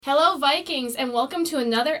Hello, Vikings, and welcome to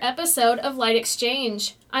another episode of Light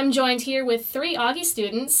Exchange. I'm joined here with 3 Augie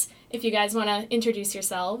students, if you guys want to introduce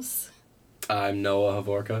yourselves. I'm Noah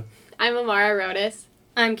Hovorka. I'm Amara, Rodis.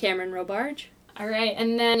 I'm Kamryn, Robarge. All right,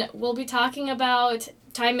 and then we'll be talking about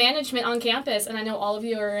time management on campus, and I know all of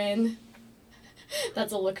you are in...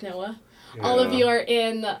 That's a look, Noah. Yeah. All of you are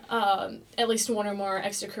in at least one or more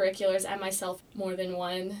extracurriculars, and myself more than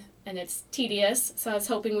one, and it's tedious, so I was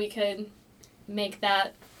hoping we could make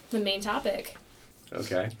that the main topic.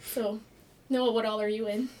 Okay. So, Noah, what all are you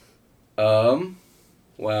in?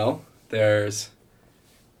 Well, there's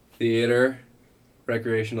theater,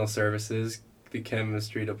 recreational services, the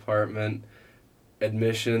chemistry department,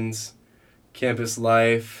 admissions, campus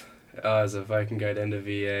life, as a Viking guide and a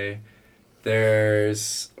VA.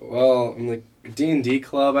 There's, I'm like D&D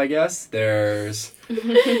club, I guess. There's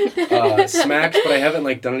Smacks, but I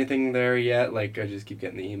haven't done anything there yet. I just keep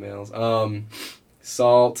getting the emails.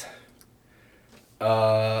 Salt.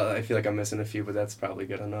 I feel like I'm missing a few, but that's probably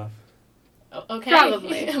good enough. Okay.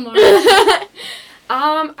 Probably.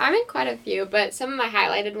 I'm in quite a few, but some of my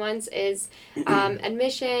highlighted ones is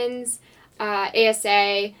admissions,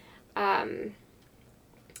 ASA,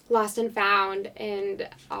 Lost and Found, and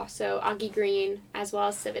also Augie Green, as well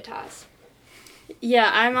as Civitas.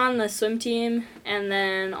 Yeah, I'm on the swim team, and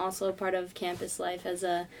then also part of campus life as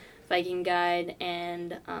a Viking guide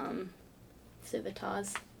and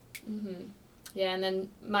Civitas. Mm-hmm. Yeah, and then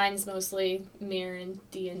mine's mostly Mirror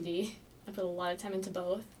and D&D. I put a lot of time into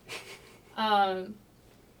both.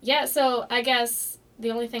 Yeah, so I guess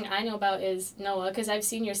the only thing I know about is Noah, because I've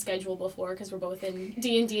seen your schedule before, because we're both in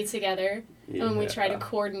D&D together. Yeah. And when we try to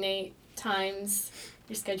coordinate times,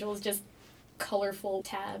 your schedule is just colorful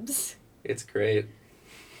tabs. It's great.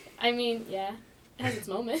 I mean, yeah, it has its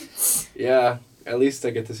moments. Yeah, at least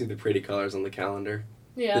I get to see the pretty colors on the calendar.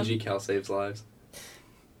 Yeah. The GCal saves lives.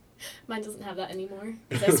 Mine doesn't have that anymore,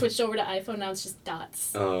 because I switched over to iPhone, now it's just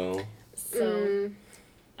dots. Oh. So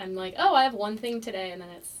I'm like, I have one thing today, and then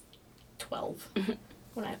it's 12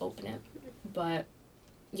 when I open it. But,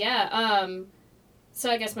 yeah,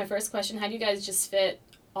 so I guess my first question, how do you guys just fit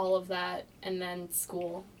all of that and then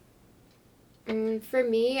school? For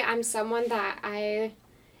me, I'm someone that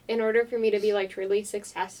in order for me to be, truly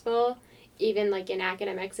successful, even, in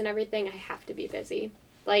academics and everything, I have to be busy.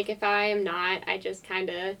 If I am not, I just kind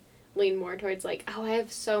of lean more towards, I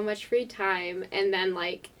have so much free time, and then,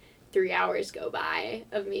 3 hours go by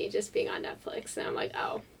of me just being on Netflix, and I'm like,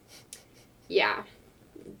 oh, yeah,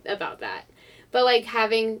 about that. But,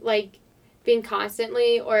 having, being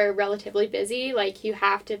constantly or relatively busy, you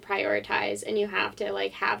have to prioritize, and you have to,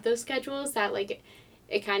 have those schedules that,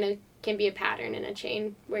 it kind of can be a pattern and a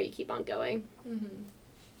chain where you keep on going. Mm-hmm.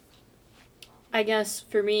 I guess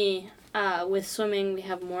for me, with swimming, we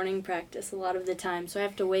have morning practice a lot of the time, so I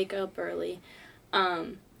have to wake up early.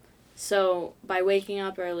 So by waking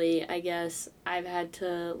up early, I guess I've had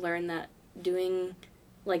to learn that doing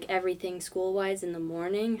everything school-wise in the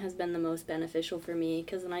morning has been the most beneficial for me,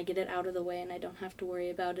 because then I get it out of the way and I don't have to worry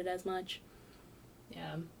about it as much.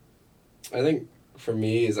 Yeah. I think for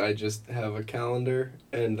me is I just have a calendar,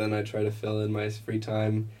 and then I try to fill in my free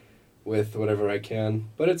time with whatever I can.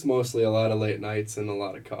 But it's mostly a lot of late nights and a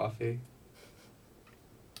lot of coffee.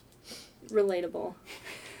 Relatable.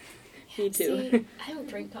 Me too. See, I don't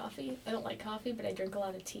drink coffee. I don't like coffee, but I drink a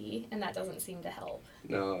lot of tea, and that doesn't seem to help.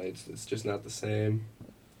 No, it's just not the same.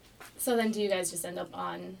 So then do you guys just end up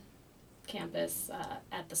on campus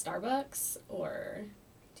at the Starbucks, or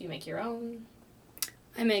do you make your own?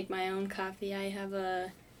 I make my own coffee. I have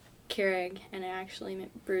a Keurig, and it actually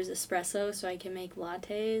brews espresso, so I can make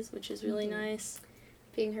lattes, which is really nice.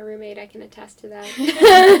 Being her roommate, I can attest to that.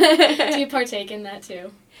 Do you partake in that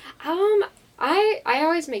too? I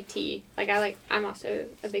always make tea. I'm also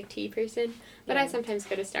a big tea person, but I sometimes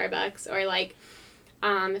go to Starbucks, or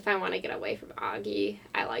if I want to get away from Augie,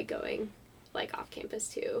 I like going off campus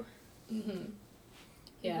too. Mm-hmm.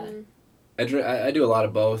 Yeah. Mm-hmm. I do a lot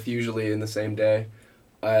of both, usually in the same day.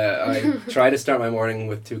 I try to start my morning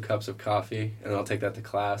with 2 cups of coffee, and I'll take that to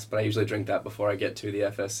class, but I usually drink that before I get to the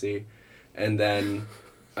FSC. And then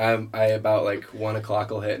I about 1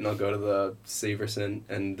 o'clock will hit, and I'll go to the Severson,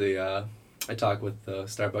 and I talk with the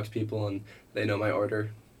Starbucks people, and they know my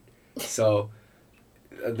order. So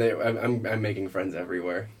I'm making friends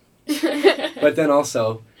everywhere. But then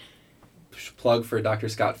also, plug for Dr.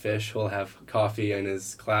 Scott Fish, who'll have coffee in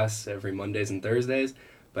his class every Mondays and Thursdays,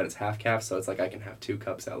 but it's half calf, so it's I can have 2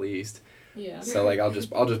 cups at least. Yeah. So I'll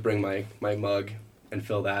just bring my mug and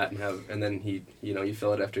fill that, and then you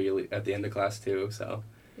fill it at the end of class too. So.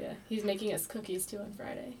 Yeah, he's making us cookies too on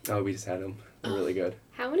Friday. Oh, we just had them. They're really good.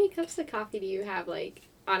 How many cups of coffee do you have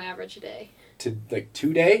on average a day?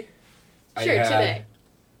 Today? Sure, today.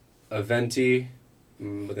 A venti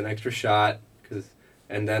with an extra shot,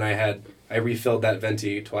 and then I refilled that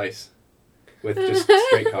venti twice with just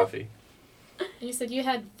straight coffee. And you said you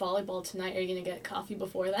had volleyball tonight. Are you going to get coffee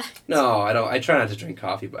before that? No, I don't. I try not to drink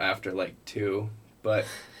coffee after 2, but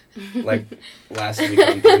last week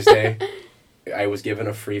on Thursday, I was given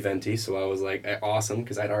a free venti, so I was like, awesome,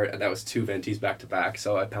 because that was 2 ventis back to back,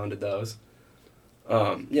 so I pounded those.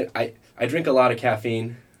 I drink a lot of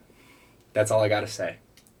caffeine. That's all I gotta say.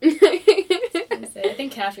 I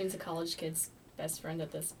think caffeine's a college kid's best friend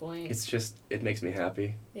at this point. It's just, it makes me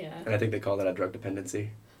happy. Yeah. And I think they call that a drug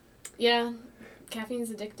dependency. Yeah. Caffeine's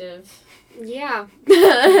addictive. Yeah.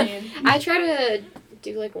 I try to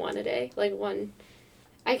do one a day. One.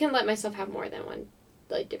 I can let myself have more than one,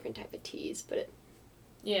 different type of teas, but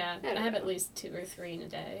yeah, I have at least 2 or 3 in a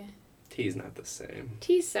day. Tea's not the same.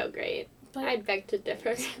 Tea's so great. But I'd beg to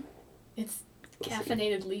differ. It's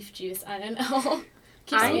caffeinated leaf juice. I don't know.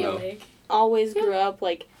 I always grew up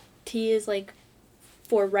tea is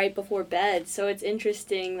for right before bed, so it's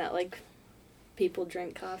interesting that people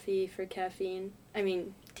drink coffee for caffeine. I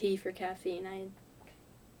mean, tea for caffeine. I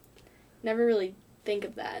never really think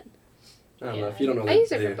of that. I don't know if you don't know. I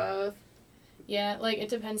use it for both. Yeah, it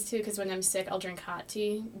depends too, because when I'm sick, I'll drink hot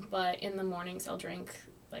tea, but in the mornings I'll drink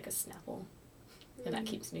a Snapple, and that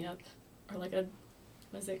keeps me up. Or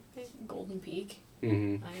Golden Peak?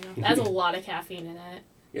 Mm-hmm. I don't know. That has a lot of caffeine in it.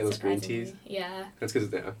 Yeah, those green teas? Yeah. That's because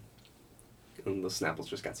the Snapples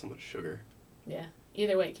just got so much sugar. Yeah.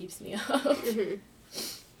 Either way, it keeps me up. Mm-hmm.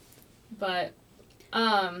 But,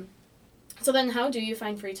 so then how do you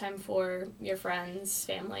find free time for your friends,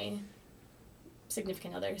 family,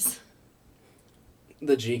 significant others?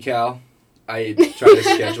 The GCal. I try to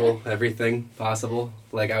schedule everything possible.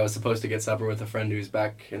 I was supposed to get supper with a friend who's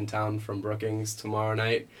back in town from Brookings tomorrow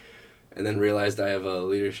night, and then realized I have a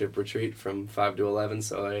leadership retreat from 5 to 11,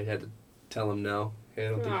 so I had to tell him no. I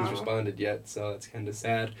don't think he's responded yet, so that's kind of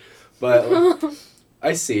sad. But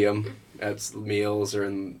I see him at meals or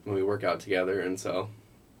when we work out together, and so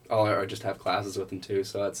I just have classes with him too,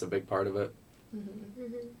 so that's a big part of it. Mm-hmm.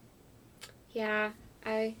 Mm-hmm. Yeah.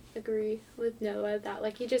 I agree with Noah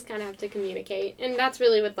that, you just kind of have to communicate. And that's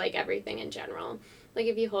really with, everything in general.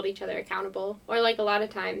 If you hold each other accountable. Or, a lot of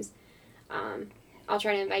times, I'll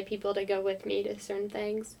try to invite people to go with me to certain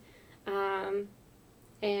things.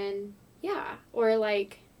 And, yeah. Or,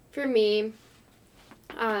 for me,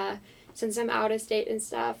 since I'm out of state and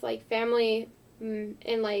stuff, family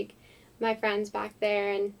and, my friends back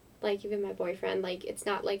there and, even my boyfriend, it's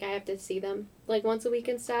not I have to see them, once a week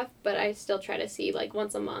and stuff, but I still try to see,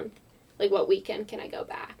 once a month, what weekend can I go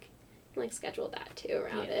back, and, schedule that, too,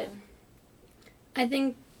 around it. I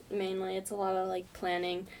think, mainly, it's a lot of,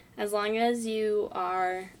 planning. As long as you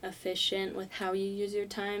are efficient with how you use your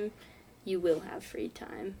time, you will have free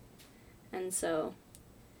time. And so,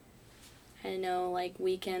 I know,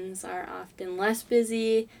 weekends are often less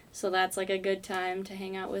busy, so that's, a good time to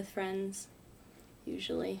hang out with friends,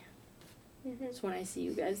 usually. Mm-hmm. It's when I see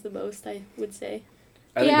you guys the most, I would say.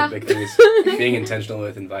 I think the big thing is being intentional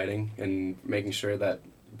with inviting and making sure that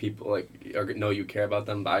people know you care about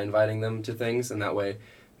them by inviting them to things, and that way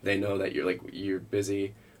they know that you're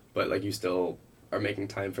busy, but you still are making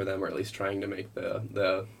time for them, or at least trying to make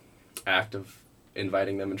the act of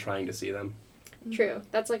inviting them and trying to see them. True.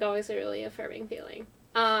 That's always a really affirming feeling.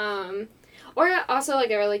 Or also, a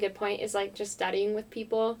really good point is, just studying with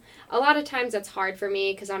people. A lot of times that's hard for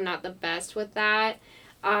me because I'm not the best with that.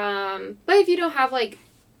 But if you don't have,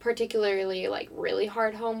 particularly, really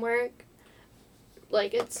hard homework,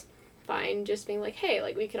 it's fine just being hey,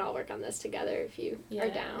 we can all work on this together if you are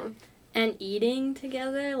down. And eating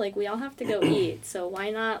together, we all have to go eat, so why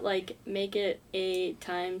not, make it a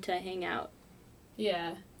time to hang out?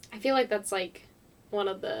 Yeah. I feel that's, one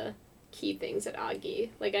of the key things at Augie.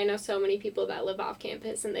 I know so many people that live off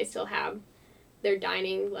campus and they still have their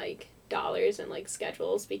dining dollars and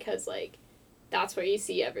schedules because that's where you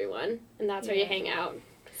see everyone and that's where you hang out.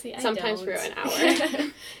 See, sometimes for an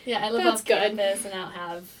hour. Yeah, I live off campus and I don't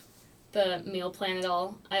have the meal plan at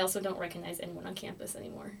all. I also don't recognize anyone on campus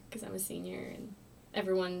anymore because I'm a senior and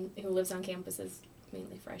everyone who lives on campus is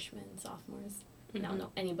mainly freshmen and sophomores. Mm-hmm. I don't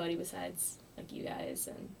know anybody besides you guys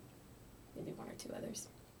and maybe 1 or 2 others.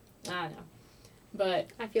 I don't know. But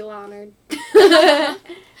I feel honored.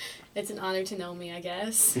 It's an honor to know me, I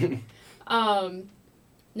guess.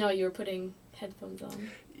 No, you were putting headphones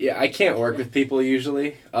on. Yeah, I can't work with people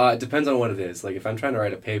usually. It depends on what it is. If I'm trying to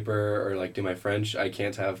write a paper or do my French, I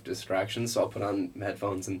can't have distractions, so I'll put on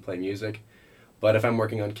headphones and play music. But if I'm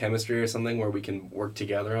working on chemistry or something where we can work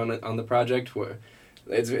together on the project,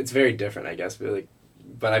 It's very different, I guess.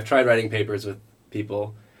 But I've tried writing papers with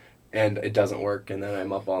people, and it doesn't work, and then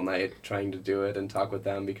I'm up all night trying to do it and talk with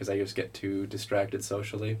them because I just get too distracted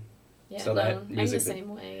socially. Yeah, so I'm the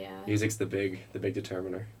same way, yeah. Music's the big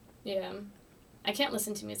determiner. Yeah. I can't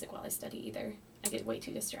listen to music while I study either. I get way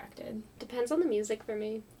too distracted. Depends on the music for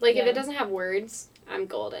me. Like, if it doesn't have words, I'm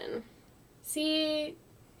golden. See,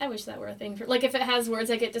 I wish that were a thing. Like, if it has words,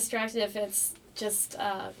 I get distracted. If it's just,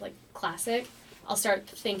 like, classic, I'll start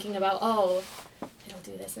thinking about, it'll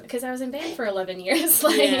do this. Because I was in band for 11 years.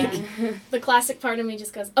 Like, the classic part of me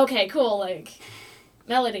just goes, okay, cool, like,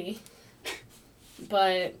 melody.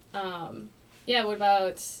 But, what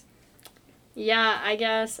about... Yeah, I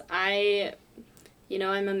guess I'm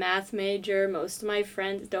a math major. Most of my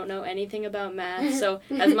friends don't know anything about math. So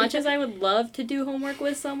as much as I would love to do homework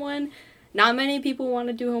with someone, not many people want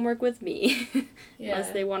to do homework with me.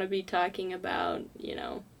 Unless they want to be talking about,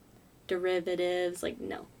 derivatives. Like,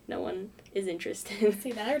 no one is interested.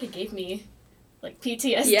 See, that already gave me, like,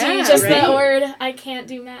 PTSD. Yeah, just right. that word. I can't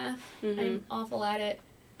do math. Mm-hmm. I'm awful at it.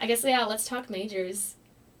 I guess, let's talk majors.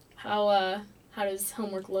 How does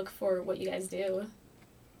homework look for what you guys do?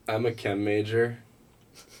 I'm a chem major.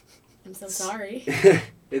 I'm so sorry.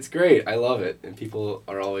 It's great. I love it. And people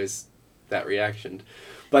are always that reaction.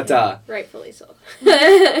 But, rightfully so.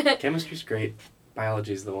 Chemistry's great.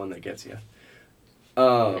 Biology's the one that gets you.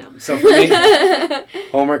 No. So for me,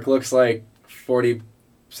 homework looks like 40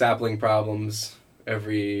 sapling problems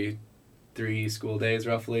every 3 school days,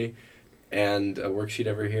 roughly. And a worksheet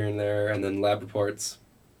every here and there. And then lab reports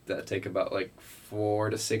that take about, 4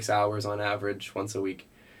 to 6 hours on average once a week.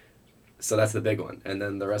 So that's the big one. And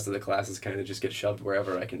then the rest of the classes kind of just get shoved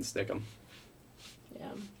wherever I can stick them.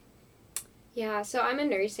 Yeah. Yeah, so I'm a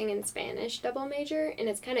nursing and Spanish double major, and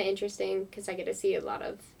it's kind of interesting because I get to see a lot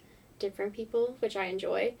of different people, which I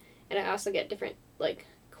enjoy. And I also get different,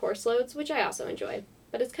 course loads, which I also enjoy.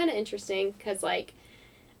 But it's kind of interesting because,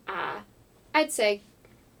 I'd say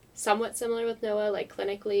somewhat similar with Noah,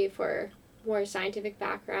 clinically for more scientific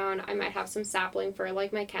background. I might have some sapling for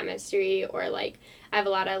my chemistry, or I have a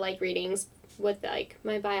lot of readings with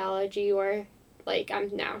my biology, or I'm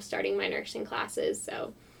now starting my nursing classes,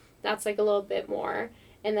 so that's a little bit more.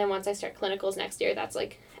 And then once I start clinicals next year, that's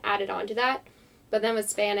added on to that. But then with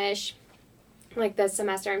Spanish, this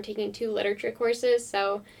semester I'm taking 2 literature courses,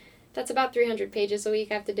 so that's about 300 pages a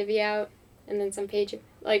week I have to divvy out, and then some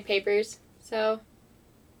papers, so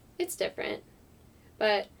it's different.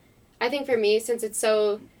 But I think for me, since it's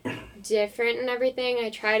so different and everything, I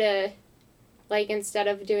try to, instead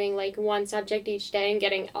of doing, one subject each day and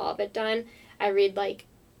getting all of it done, I read,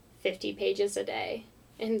 50 pages a day,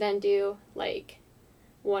 and then do,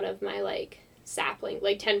 one of my, sapling,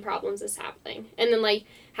 10 problems of sapling, and then,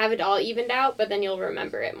 have it all evened out, but then you'll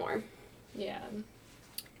remember it more. Yeah.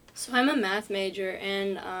 So I'm a math major,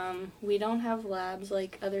 and we don't have labs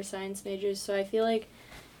like other science majors, so I feel like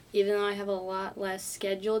even though I have a lot less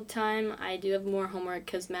scheduled time, I do have more homework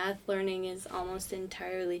because math learning is almost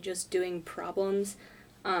entirely just doing problems.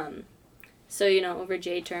 So, over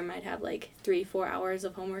J-term, I'd have 3-4 hours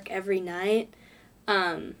of homework every night.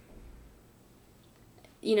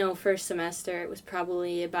 First semester, it was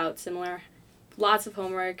probably about similar. Lots of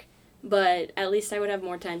homework, but at least I would have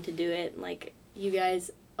more time to do it. You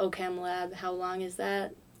guys, OChem lab, how long is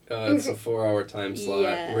that? It's a 4-hour time slot.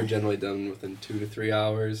 Yeah. We're generally done within 2 to 3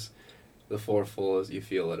 hours. The 4 full is you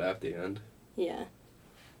feel it at the end. Yeah.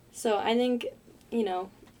 So I think,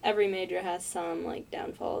 every major has some,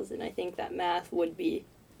 downfalls, and I think that math would be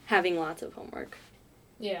having lots of homework.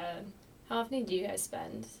 Yeah. How often do you guys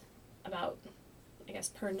spend about,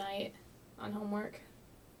 per night on homework?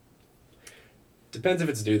 Depends if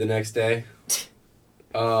it's due the next day.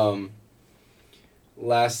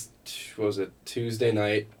 Tuesday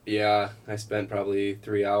night, I spent probably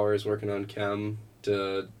 3 hours working on chem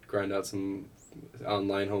to grind out some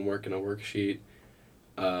online homework and a worksheet.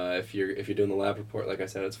 If you're doing the lab report, like I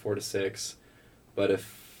said, it's 4 to 6. But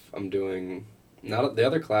if I'm doing, not the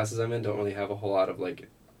other classes I'm in don't really have a whole lot of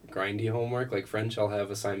grindy homework. French, I'll have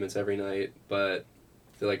assignments every night, but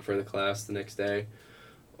for the class the next day.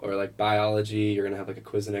 Or biology, you're gonna have a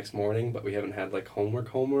quiz the next morning, but we haven't had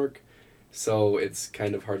homework. So it's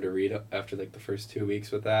kind of hard to read after the first 2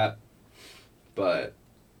 weeks with that. But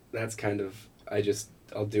that's kind of,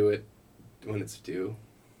 I'll do it when it's due.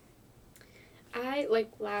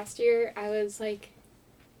 Last year, I was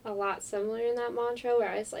a lot similar in that mantra where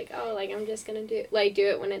I was I'm just gonna do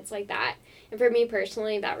it when it's that. And for me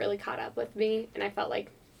personally, that really caught up with me, and I felt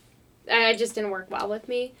it just didn't work well with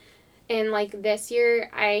me. And this year,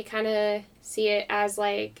 I kind of see it as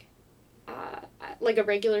like a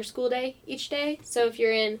regular school day each day. So if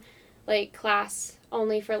you're in like class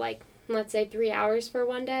only for like, let's say 3 hours for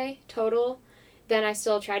one day total, then I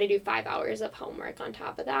still try to do 5 hours of homework on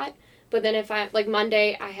top of that. But then if I, like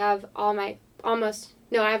Monday, I have all my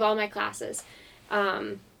classes.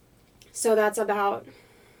 So that's about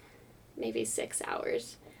maybe 6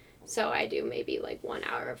 hours. So I do maybe like 1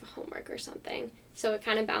 hour of homework or something. So it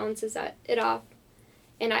kind of balances it off.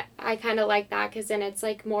 And I kind of like that because then it's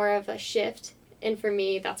like more of a shift. And for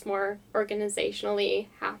me, that's more organizationally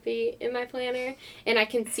happy in my planner. And I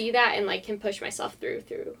can see that and like can push myself through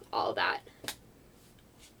all that.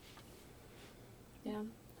 Yeah.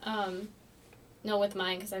 No, with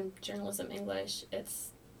mine, because I'm journalism English, it's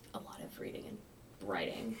a lot of reading and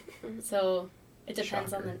writing. So it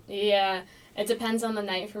depends it depends on the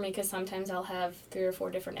night for me, because sometimes I'll have 3 or 4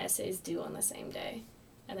 different essays due on the same day.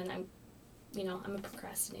 And then I'm a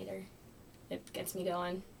procrastinator. It gets me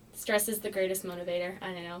going. Stress is the greatest motivator.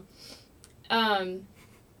 I don't know.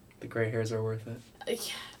 The gray hairs are worth it.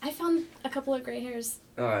 I found a couple of gray hairs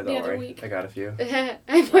Oh, the don't other worry. week. I got a few. I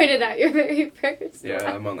pointed out your very first Yeah,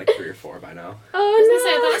 one. I'm on like 3 or 4 by now. Oh, I was going to say,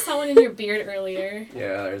 I thought I saw one in your beard earlier.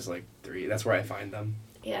 Yeah, there's like 3. That's where I find them.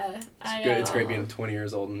 Yeah. It's great being 20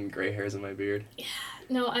 years old and gray hairs in my beard. Yeah.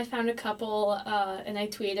 No, I found a couple, and I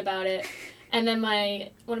tweeted about it. And then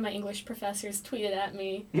one of my English professors tweeted at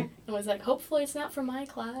me and was like, hopefully it's not for my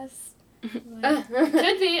class. Like,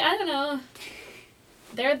 could be, I don't know.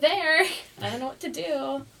 They're there. I don't know what to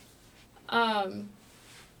do.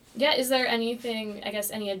 Yeah, is there anything, I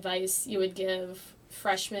guess, any advice you would give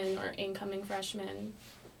freshmen or incoming freshmen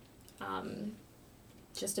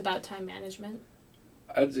just about time management?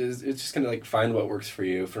 It's just kind of like find what works for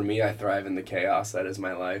you. For me, I thrive in the chaos that is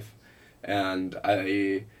my life. And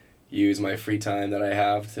I use my free time that I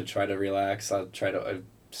have to try to relax. I've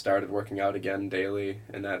started working out again daily,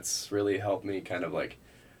 and that's really helped me kind of like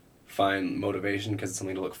find motivation, because it's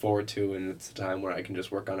something to look forward to, and it's a time where I can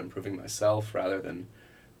just work on improving myself rather than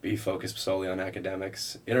be focused solely on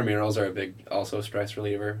academics. Intramurals are a big also stress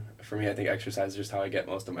reliever. For me, I think exercise is just how I get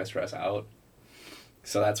most of my stress out.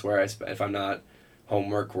 So that's where if I'm not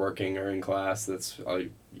homework, working, or in class,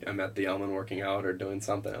 I'm at the Elman working out or doing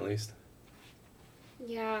something at least.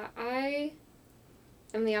 Yeah, I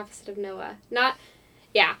am the opposite of Noah.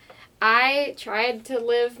 I tried to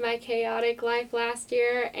live my chaotic life last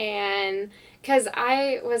year, and because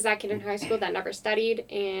I was that kid in high school that never studied,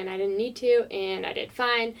 and I didn't need to, and I did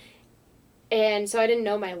fine, and so I didn't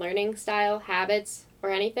know my learning style, habits, or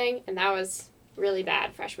anything, and that was really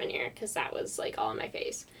bad freshman year, because that was like all in my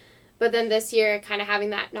face. But then this year, kind of having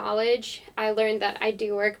that knowledge, I learned that I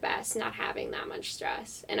do work best not having that much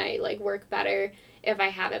stress, and I like work better if I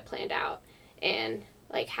have it planned out and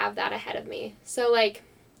like have that ahead of me. So like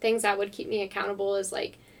things that would keep me accountable is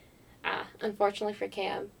like, unfortunately for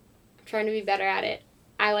Cam, I'm trying to be better at it.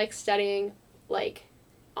 I like studying like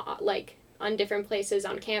on different places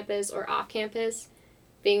on campus or off campus.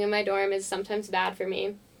 Being in my dorm is sometimes bad for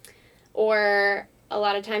me. Or a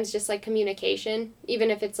lot of times just like communication,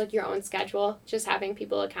 even if it's like your own schedule, just having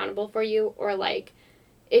people accountable for you, or like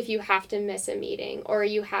if you have to miss a meeting or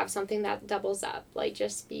you have something that doubles up, like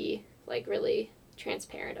just be like really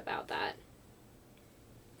transparent about that.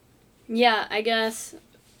 Yeah, I guess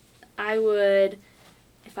I would,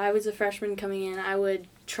 if I was a freshman coming in, I would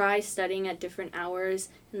try studying at different hours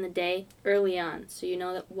in the day early on, so you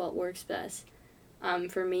know what works best.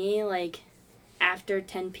 For me, like after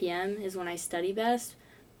 10 p.m. is when I study best,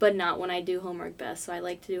 but not when I do homework best. So I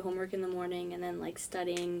like to do homework in the morning, and then like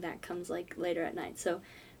studying that comes like later at night. So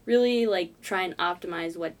really like try and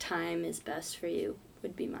optimize what time is best for you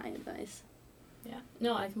would be my advice. Yeah,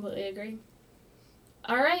 no, I completely agree.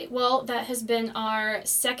 All right, well, that has been our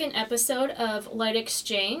second episode of Light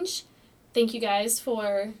Exchange. Thank you guys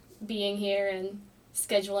for being here and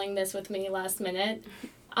scheduling this with me last minute.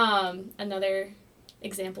 Another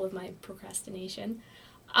example of my procrastination.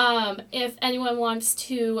 If anyone wants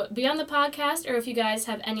to be on the podcast, or if you guys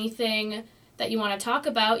have anything that you want to talk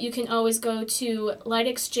about, you can always go to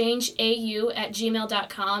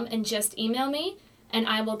lightexchangeau@gmail.com and just email me, and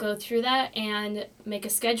I will go through that and make a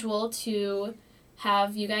schedule to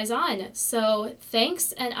have you guys on. So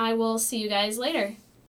thanks, and I will see you guys later.